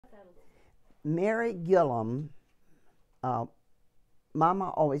that a little bit. Mary Gillum, uh, Mama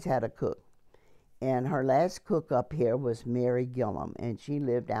always had a cook. And her last cook up here was Mary Gillum, and she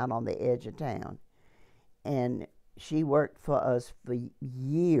lived out on the edge of town. And she worked for us for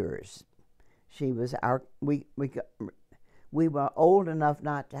years. She was our we were old enough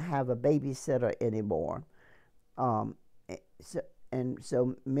not to have a babysitter anymore. Um, so,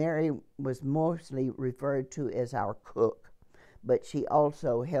 so Mary was mostly referred to as our cook, but she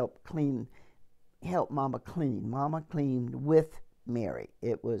also helped Mama clean. Mama cleaned with Mary.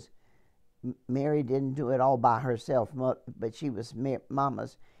 It was Mary didn't do it all by herself, but she was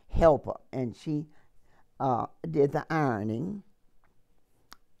Mama's helper, and she did the ironing.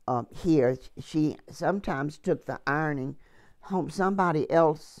 Here, she sometimes took the ironing home. Somebody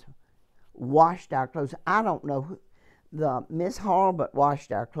else washed our clothes. I don't know who. The Miss Harbert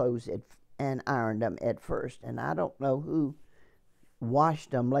washed our clothes and ironed them at first, and I don't know who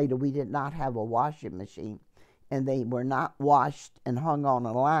washed them later. We did not have a washing machine, and they were not washed and hung on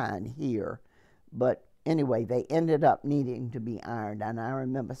a line here. But anyway, they ended up needing to be ironed, and I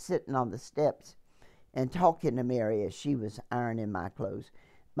remember sitting on the steps and talking to Mary as she was ironing my clothes,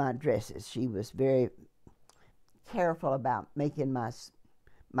 my dresses. She was very careful about making my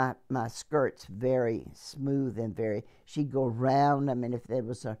skirts very smooth and she'd go around them, and if there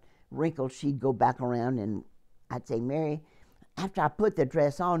was a wrinkle, she'd go back around, and I'd say, Mary, after I put the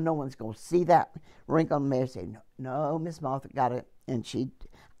dress on, no one's going to see that wrinkle. And Mary said, no, Miss Martha got it, and she'd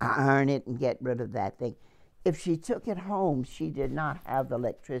iron it and get rid of that thing. If she took it home, she did not have the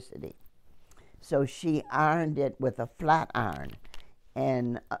electricity, so she ironed it with a flat iron,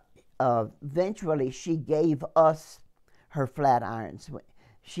 and eventually she gave us her flat irons.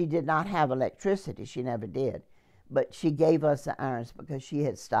 She did not have electricity, she never did, but she gave us the irons because she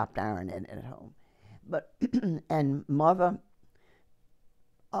had stopped ironing at home. But and Mother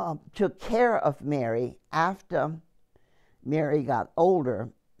took care of Mary after Mary got older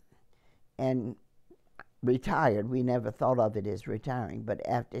and retired. We never thought of it as retiring, but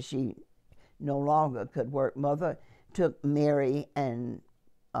after she no longer could work, Mother took Mary and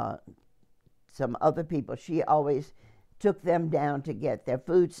some other people. She always took them down to get their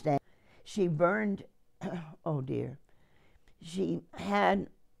food stamps. She burned, oh dear, she had,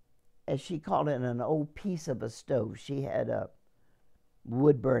 as she called it, an old piece of a stove. She had a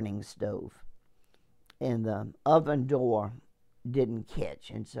wood-burning stove, and the oven door didn't catch,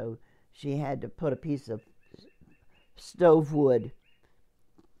 and so she had to put a piece of stove wood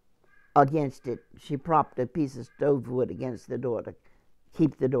against it. She propped a piece of stove wood against the door to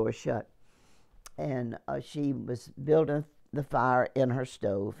keep the door shut. And she was building the fire in her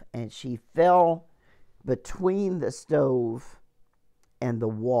stove, and she fell between the stove and the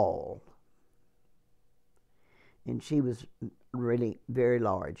wall. And she was really very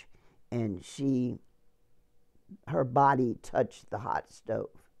large, and her body touched the hot stove,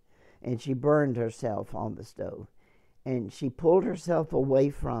 and she burned herself on the stove. And she pulled herself away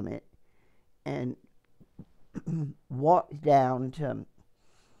from it and walked down to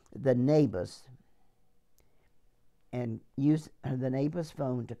the neighbors and used the neighbor's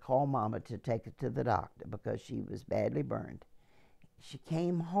phone to call Mama to take her to the doctor because she was badly burned. She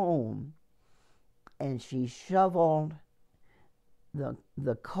came home and she shoveled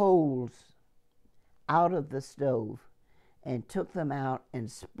the coals out of the stove and took them out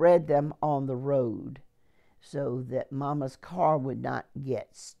and spread them on the road so that Mama's car would not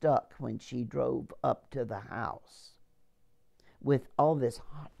get stuck when she drove up to the house with all this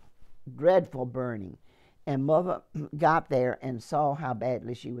dreadful burning. And Mother got there and saw how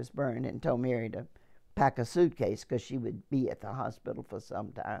badly she was burned and told Mary to pack a suitcase because she would be at the hospital for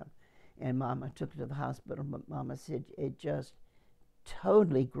some time. And Mama took her to the hospital, but Mama said it just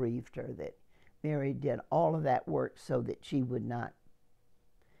totally grieved her that Mary did all of that work so that she would not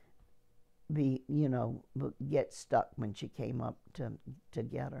be, get stuck when she came up to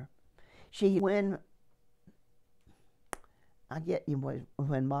get her. When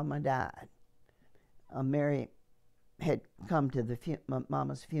Mama died, Mary had come to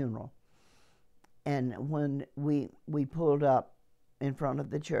Mama's funeral, and when we pulled up in front of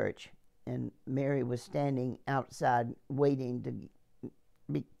the church, and Mary was standing outside waiting to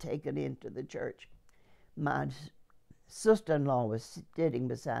be taken into the church, my sister-in-law was sitting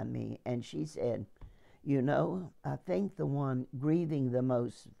beside me, and she said, I think the one grieving the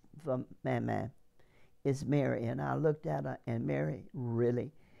most for Mama is Mary. And I looked at her, and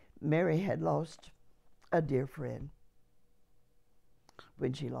Mary had lost a dear friend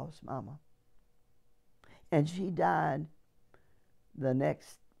when she lost Mama. And she died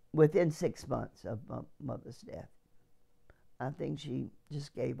within 6 months of Mother's death. I think she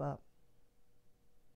just gave up.